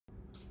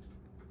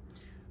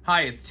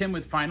Hi, it's Tim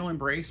with Final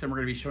Embrace, and we're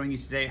going to be showing you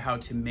today how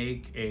to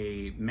make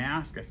a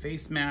mask, a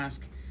face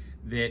mask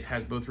that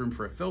has both room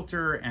for a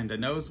filter and a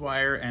nose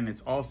wire, and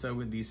it's also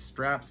with these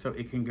straps so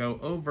it can go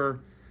over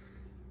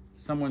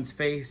someone's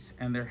face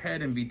and their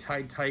head and be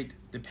tied tight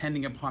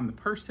depending upon the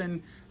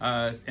person,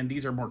 and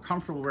these are more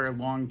comfortable to wear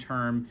long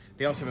term.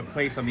 They also have a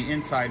place on the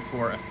inside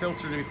for a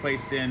filter to be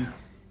placed in,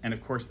 and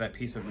of course that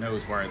piece of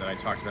nose wire that I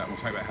talked about. We'll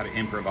talk about how to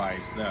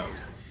improvise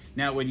those.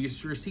 Now, when you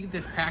receive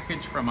this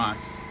package from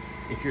us,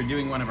 if you're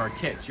doing one of our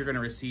kits, you're going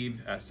to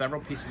receive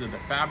several pieces of the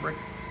fabric.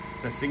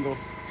 It's a single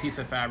piece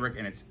of fabric,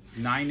 and it's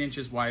 9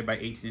 inches wide by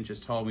 18 inches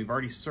tall. We've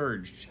already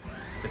serged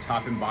the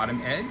top and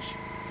bottom edge.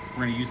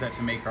 We're going to use that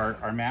to make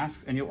our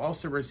masks, and you'll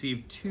also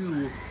receive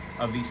 2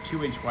 of these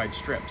 2-inch wide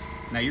strips.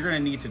 Now, you're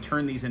going to need to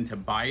turn these into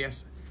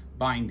bias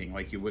binding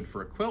like you would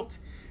for a quilt,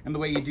 and the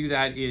way you do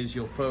that is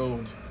you'll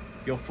fold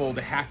a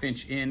 1/2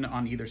 inch in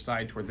on either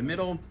side toward the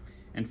middle,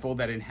 and fold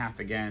that in half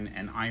again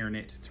and iron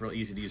it. It's real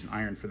easy to use an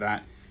iron for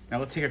that. Now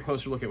let's take a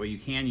closer look at what you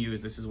can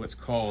use. This is what's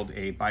called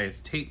a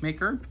bias tape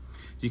maker.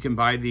 You can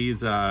buy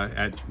these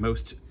at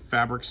most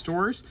fabric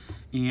stores,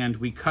 and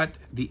we cut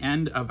the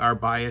end of our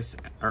bias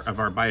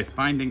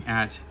binding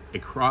at a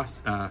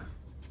cross at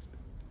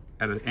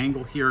an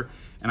angle here,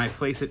 and I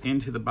place it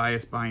into the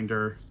bias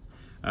binding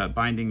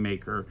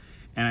maker.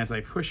 And as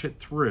I push it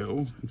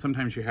through, and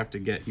sometimes you have to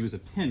use a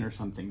pin or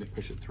something to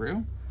push it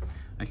through.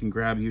 I can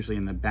grab, usually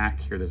in the back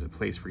here, there's a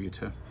place for you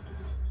to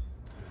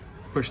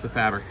push the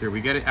fabric through. We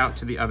get it out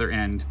to the other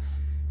end,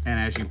 and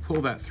as you pull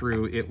that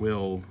through, it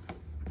will,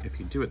 if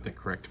you do it the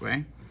correct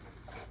way,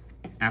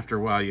 after a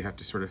while you have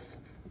to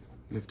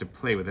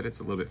play with it. It's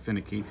a little bit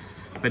finicky,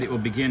 but it will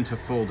begin to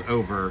fold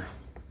over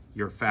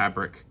your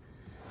fabric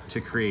to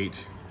create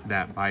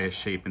that bias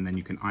shape, and then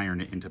you can iron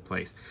it into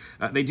place.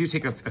 They do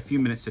take a few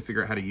minutes to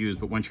figure out how to use,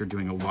 but once you're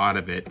doing a lot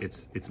of it,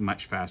 it's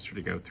much faster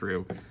to go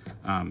through,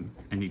 and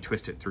you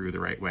twist it through the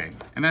right way.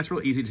 And that's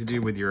real easy to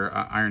do with your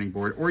ironing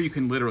board, or you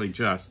can literally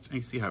just,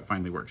 you see how it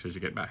finally works as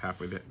you get about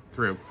halfway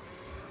through,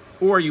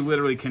 or you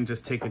literally can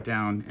just take it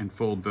down and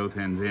fold both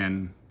ends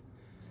in,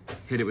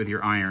 hit it with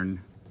your iron,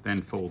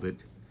 then fold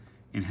it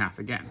in half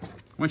again.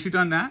 Once you've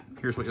done that,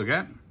 here's what you'll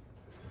get.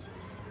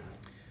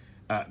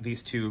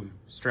 These 2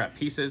 strap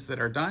pieces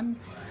that are done,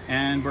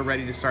 and we're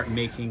ready to start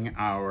making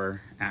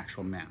our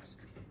actual mask.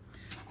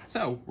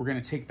 So we're going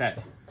to take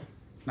that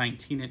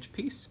 19-inch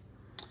piece,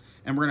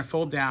 and we're going to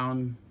fold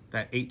down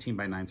that 18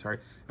 by 9, sorry,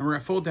 and we're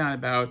going to fold down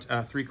about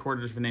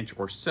 3/4 of an inch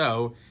or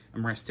so,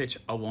 and we're going to stitch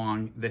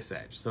along this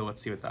edge. So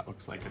let's see what that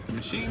looks like at the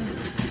machine.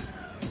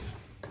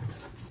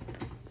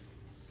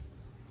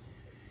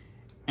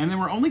 And then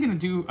we're only going to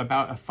do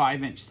about a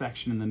 5-inch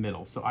section in the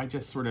middle. So I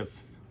just sort of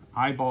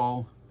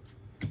eyeball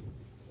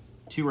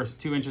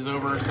 2 inches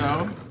over or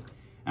so,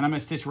 and I'm going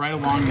to stitch right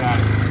along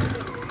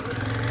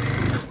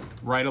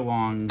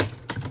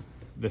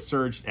the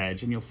serged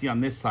edge, and you'll see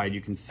on this side, you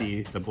can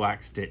see the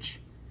black stitch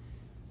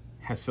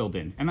has filled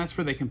in, and that's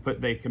where they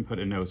can put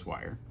a nose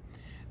wire.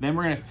 Then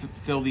we're going to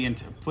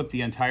flip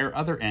the entire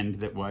other end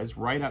that was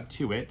right up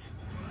to it,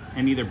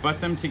 and either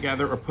butt them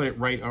together or put it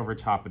right over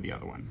top of the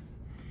other one.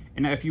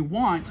 And now if you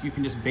want, you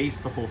can just base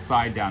the whole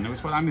side down.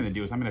 Notice what I'm going to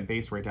do is I'm going to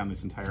base right down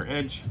this entire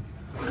edge.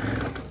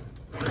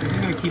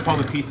 I'm going to keep all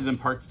the pieces and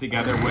parts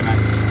together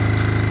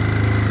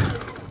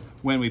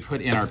when we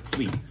put in our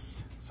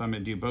pleats. So I'm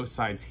going to do both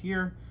sides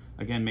here.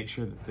 Again, make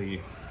sure that the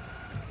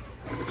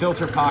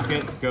filter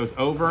pocket goes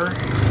over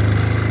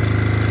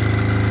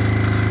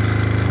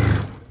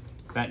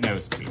that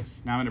nose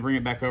piece. Now I'm going to bring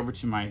it back over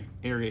to my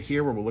area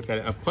here where we'll look at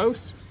it up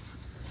close.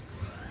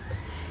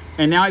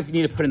 And now I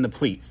need to put in the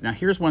pleats. Now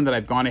here's one that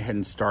I've gone ahead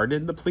and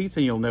started the pleats,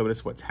 and you'll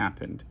notice what's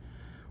happened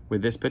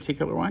with this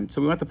particular one.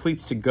 So we want the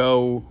pleats to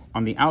go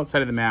on the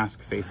outside of the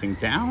mask facing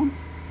down.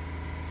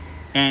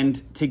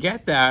 And to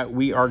get that,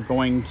 we are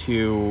going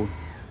to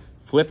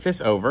flip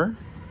this over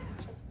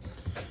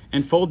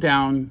and fold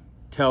down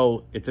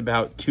till it's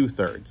about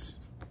 2/3.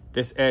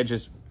 This edge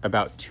is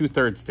about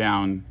 2/3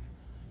 down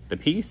the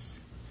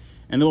piece.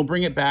 And then we'll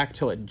bring it back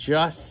till it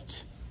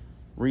just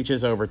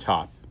reaches over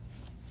top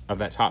of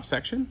that top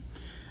section.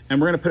 And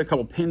we're going to put a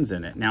couple pins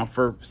in it. Now,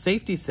 for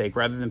safety's sake,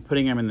 rather than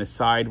putting them in the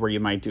side where you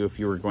might do if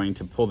you were going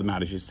to pull them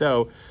out as you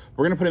sew,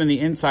 we're going to put them in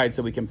the inside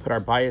so we can put our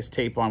bias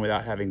tape on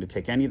without having to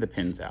take any of the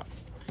pins out.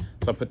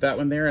 So I'll put that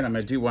one there, and I'm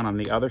going to do one on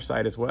the other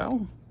side as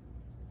well.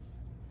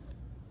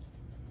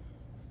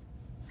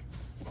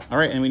 All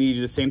right, and we need to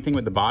do the same thing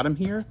with the bottom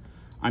here.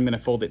 I'm going to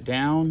fold it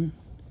down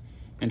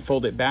and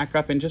fold it back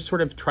up and just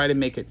sort of try to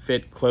make it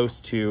fit close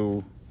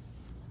to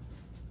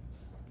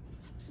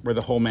where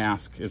the whole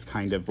mask is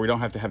we don't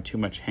have to have too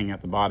much hang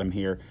at the bottom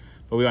here,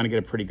 but we want to get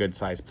a pretty good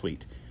size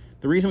pleat.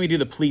 The reason we do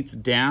the pleats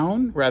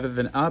down rather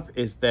than up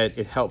is that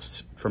it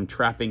helps from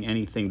trapping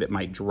anything that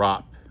might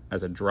drop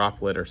as a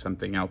droplet or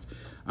something else.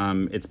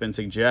 It's been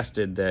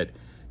suggested that,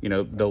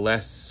 the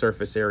less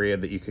surface area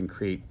that you can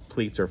create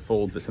pleats or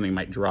folds that something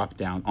might drop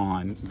down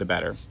on, the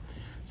better.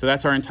 So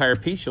that's our entire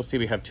piece. You'll see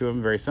we have 2 of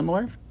them very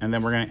similar, and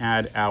then we're going to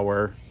add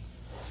our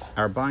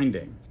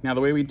binding. Now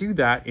the way we do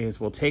that is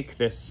we'll take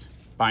this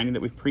binding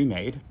that we've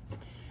pre-made.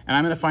 And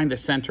I'm gonna find the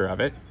center of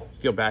it.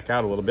 If you'll back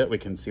out a little bit, we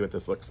can see what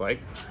this looks like.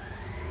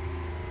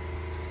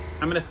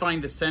 I'm gonna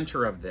find the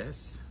center of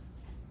this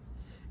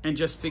and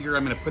just figure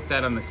I'm gonna put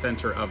that on the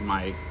center of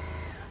my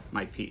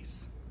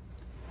piece.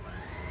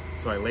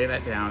 So I lay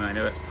that down, and I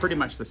know that's pretty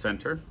much the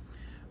center.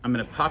 I'm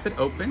gonna pop it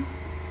open,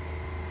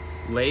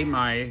 lay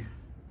my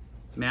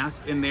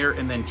mask in there,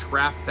 and then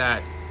trap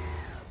that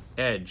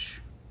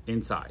edge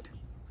inside.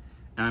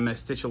 And I'm gonna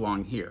stitch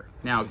along here.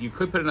 Now, you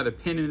could put another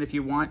pin in if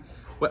you want.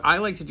 What I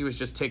like to do is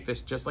just take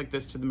this just like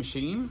this to the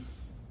machine.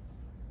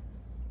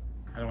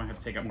 I don't want to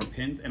have to take out more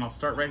pins, and I'll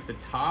start right at the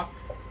top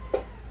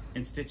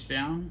and stitch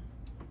down.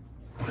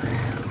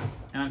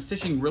 And I'm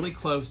stitching really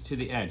close to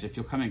the edge. If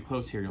you'll come in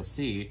close here, you'll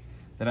see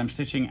that I'm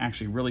stitching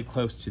actually really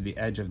close to the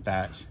edge of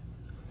that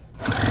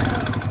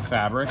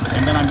fabric.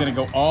 And then I'm gonna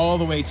go all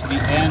the way to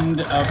the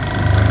end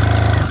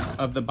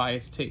of the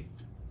bias tape.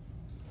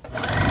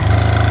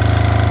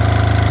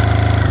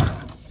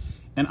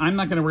 And I'm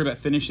not gonna worry about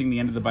finishing the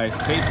end of the bias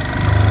tape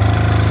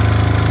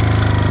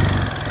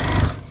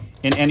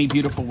in any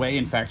beautiful way.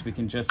 In fact, we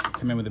can just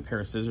come in with a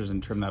pair of scissors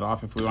and trim that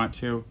off if we want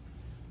to.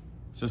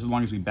 So just as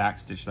long as we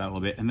backstitch that a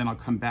little bit. And then I'll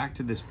come back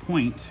to this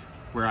point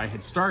where I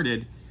had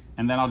started,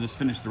 and then I'll just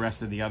finish the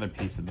rest of the other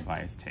piece of the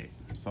bias tape.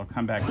 So I'll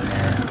come back in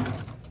there,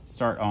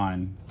 start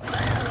on.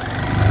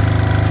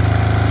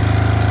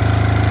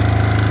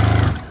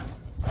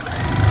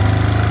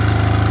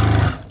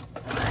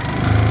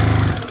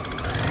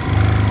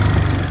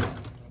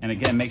 And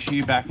again, make sure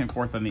you back and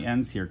forth on the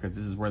ends here, because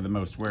this is where the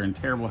most wear and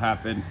tear will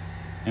happen,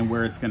 and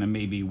where it's gonna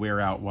maybe wear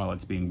out while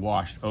it's being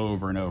washed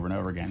over and over and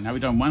over again. Now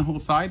we've done one whole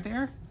side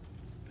there,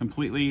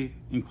 completely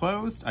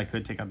enclosed. I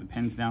could take out the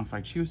pins down if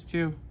I choose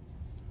to.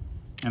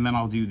 And then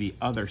I'll do the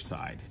other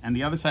side. And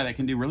the other side I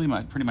can do really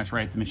pretty much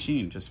right at the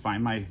machine. Just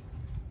find my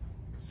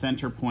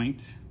center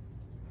point,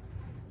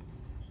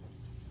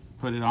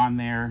 put it on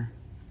there,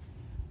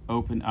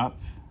 open up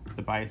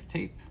the bias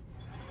tape,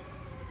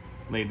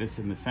 lay this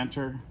in the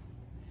center.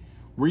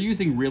 We're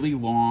using really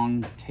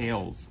long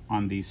tails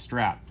on these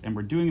straps, and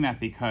we're doing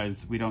that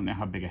because we don't know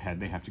how big a head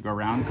they have to go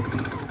around,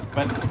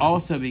 but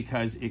also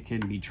because it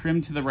can be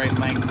trimmed to the right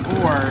length,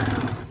 or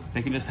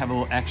they can just have a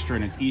little extra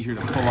and it's easier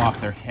to pull off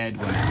their head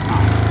when it's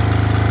not.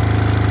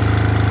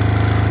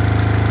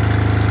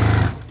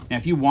 Now,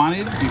 if you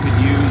wanted, you could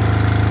use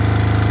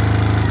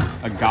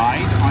a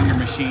guide on your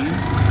machine.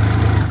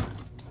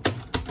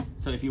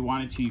 So if you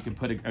wanted to, you could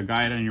put a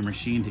guide on your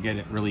machine to get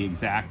it really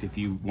exact if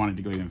you wanted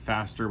to go even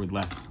faster with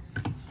less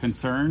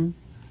concern.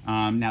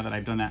 Now that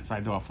I've done that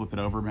side though, I'll flip it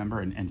over,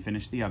 remember, and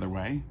finish the other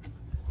way.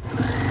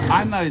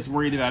 I'm not as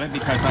worried about it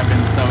because I've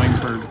been sewing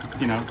for,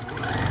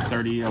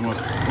 30, almost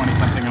 20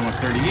 something, almost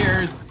 30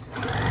 years.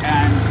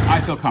 And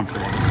I feel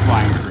comfortable just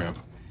flying through.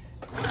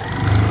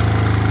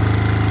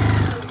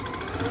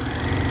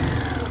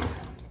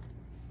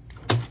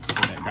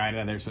 Pull that guide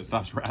out of there so it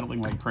stops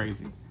rattling like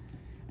crazy.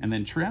 And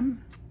then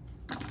trim.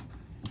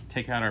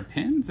 Take out our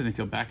pins, and if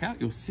you'll back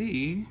out, you'll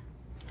see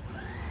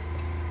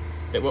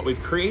that what we've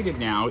created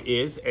now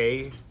is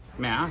a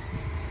mask.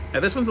 Now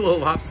this one's a little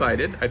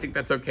lopsided. I think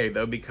that's okay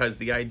though, because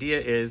the idea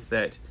is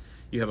that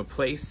you have a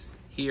place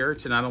here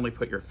to not only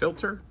put your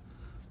filter,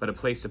 but a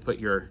place to put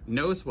your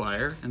nose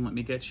wire. And let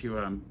me get you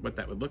what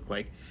that would look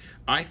like.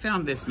 I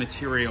found this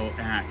material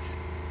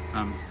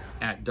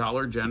at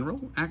Dollar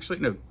General, actually,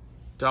 no,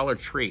 Dollar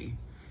Tree.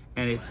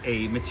 And it's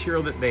a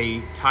material that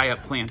they tie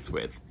up plants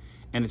with.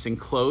 And it's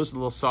enclosed, a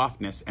little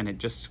softness, and it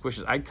just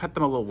squishes. I'd cut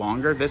them a little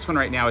longer. This one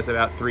right now is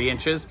about 3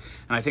 inches,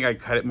 and I think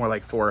I'd cut it more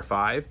like 4 or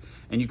 5.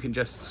 And you can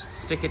just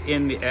stick it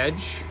in the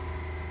edge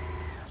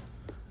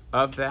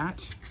of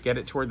that, get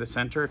it toward the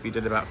center. If you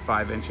did about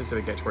 5 inches, it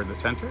would get toward the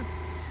center.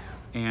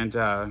 And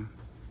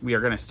we are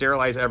gonna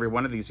sterilize every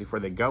one of these before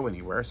they go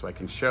anywhere, so I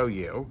can show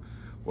you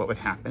what would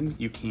happen.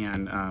 You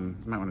can,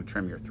 you might wanna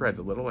trim your threads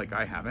a little, like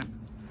I haven't.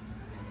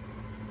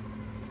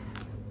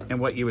 And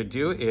what you would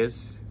do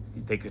is,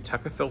 they could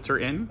tuck a filter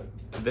in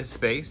to this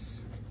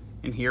space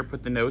in here,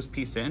 put the nose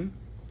piece in,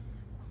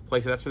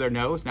 place it up to their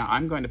nose. Now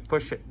I'm going to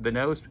push it, I'm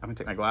gonna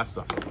take my glasses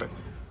off real quick.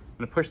 I'm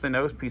gonna push the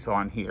nose piece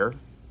on here.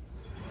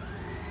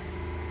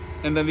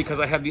 And then because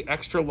I have the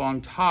extra long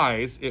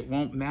ties, it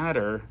won't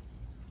matter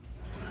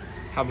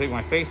how big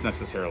my face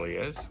necessarily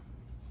is.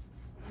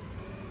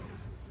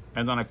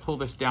 And then I pull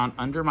this down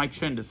under my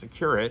chin to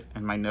secure it,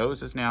 and my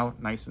nose is now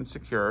nice and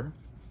secure.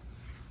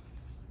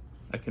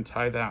 I can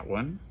tie that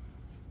one.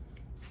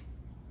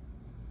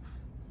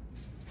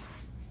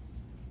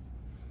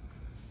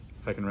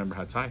 If I can remember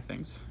how to tie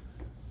things.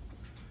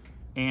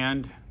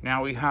 And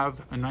now we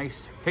have a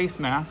nice face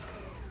mask.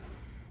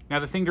 Now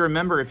the thing to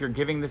remember, if you're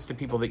giving this to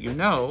people that you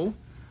know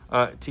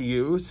to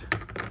use,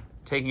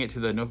 taking it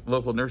to the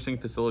local nursing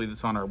facility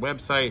that's on our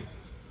website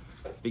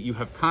that you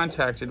have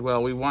contacted,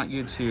 well, we want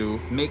you to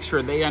make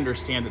sure they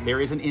understand that there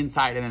is an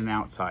inside and an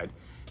outside.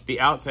 The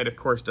outside, of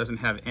course, doesn't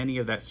have any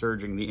of that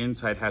serging. The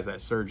inside has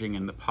that serging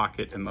in the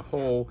pocket and the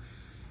hole,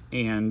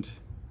 and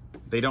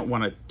they don't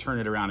want to turn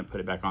it around and put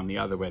it back on the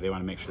other way. They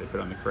want to make sure they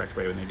put it on the correct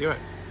way when they do it.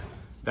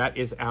 That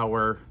is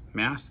our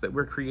masks that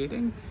we're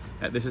creating.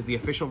 This is the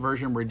official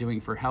version we're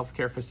doing for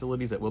healthcare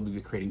facilities that we'll be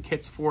creating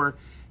kits for.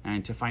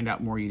 And to find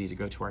out more, you need to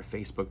go to our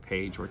Facebook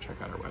page or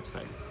check out our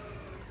website.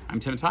 I'm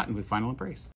Totten with Final Embrace.